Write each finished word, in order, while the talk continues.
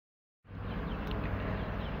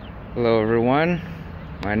Hello everyone,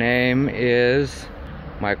 my name is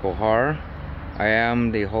Michael Harr. I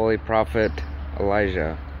am the Holy Prophet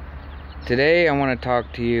Elijah. Today I want to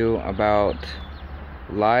talk to you about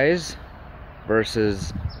lies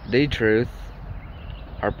versus the truth,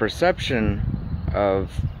 our perception of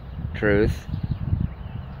truth,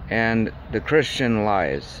 and the Christian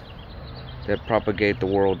lies that propagate the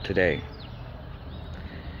world today.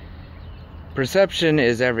 Perception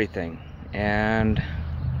is everything, and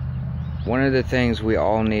one of the things we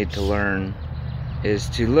all need to learn is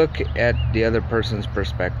to look at the other person's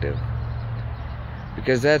perspective,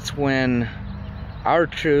 because that's when our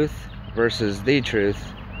truth versus the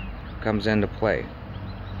truth comes into play.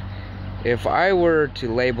 If I were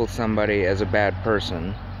to label somebody as a bad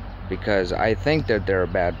person because I think that they're a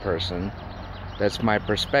bad person, that's my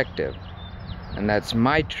perspective and that's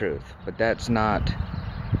my truth, but that's not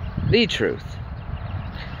the truth.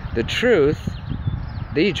 The truth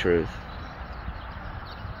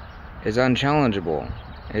is unchallengeable.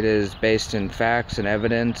 It is based in facts and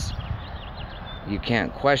evidence. You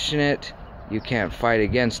can't question it. You can't fight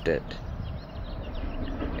against it.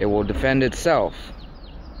 It will defend itself.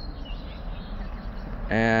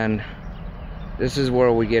 And this is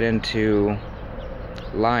where we get into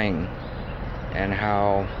lying and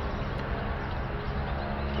how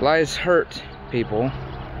lies hurt people.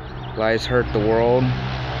 Lies hurt the world,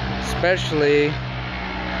 especially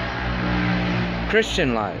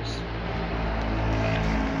Christian lies.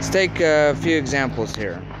 Let's take a few examples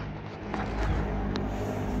here.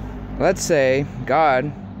 Let's say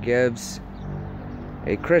God gives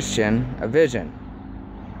a Christian a vision,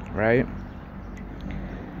 right?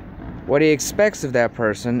 What he expects of that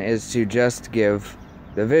person is to just give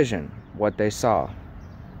the vision, what they saw.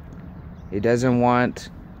 He doesn't want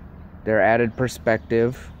their added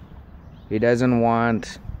perspective. He doesn't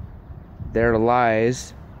want their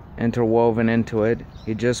lies interwoven into it.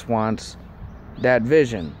 He just wants that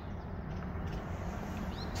vision.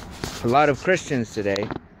 A lot of Christians today,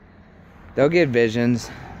 they'll get visions,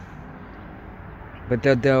 but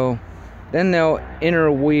they'll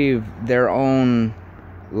interweave their own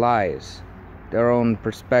lies, their own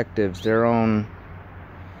perspectives, their own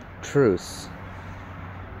truths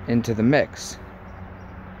into the mix.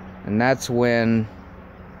 And that's when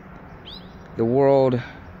the world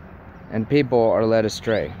and people are led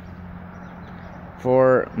astray.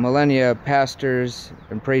 For millennia, pastors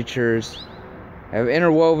and preachers have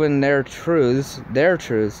interwoven their truths,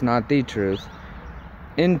 not the truth,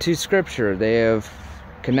 into Scripture. They have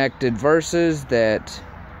connected verses that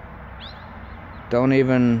don't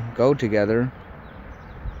even go together.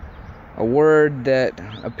 A word that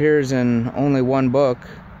appears in only one book,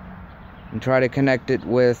 and try to connect it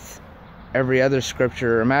with every other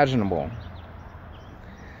scripture imaginable.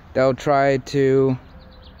 They'll try to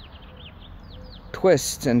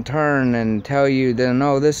twist and turn and tell you that,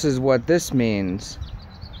 no, this is what this means,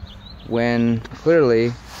 when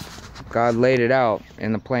clearly God laid it out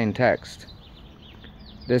in the plain text.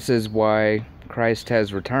 This is why Christ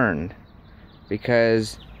has returned,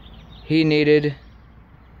 because he needed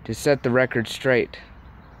to set the record straight,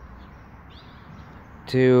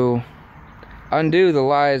 to undo the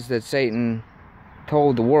lies that Satan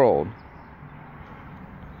told the world,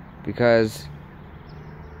 because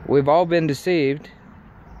we've all been deceived.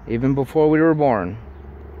 Even before we were born,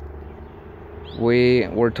 we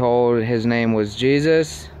were told his name was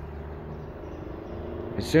Jesus.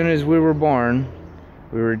 As soon as we were born,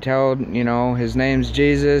 we were told, his name's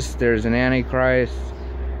Jesus, there's an Antichrist,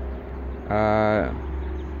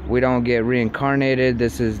 we don't get reincarnated,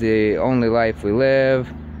 this is the only life we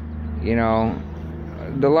live.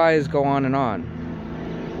 The lies go on.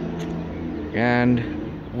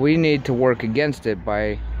 And we need to work against it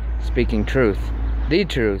by speaking truth, the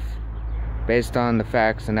truth, based on the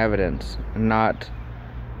facts and evidence, and not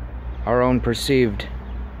our own perceived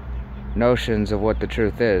notions of what the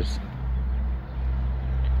truth is.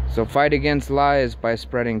 So fight against lies by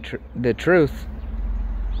spreading the truth.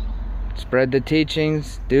 Spread the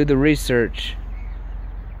teachings, do the research.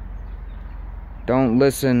 Don't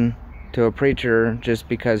listen to a preacher just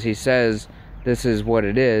because he says this is what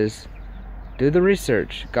it is. Do the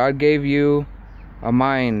research. God gave you a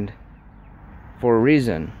mind for a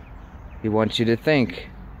reason. He wants you to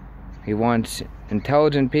think. He wants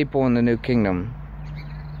intelligent people in the new kingdom.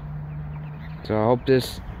 So I hope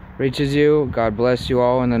this reaches you. God bless you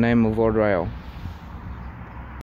all in the name of Lord Rael.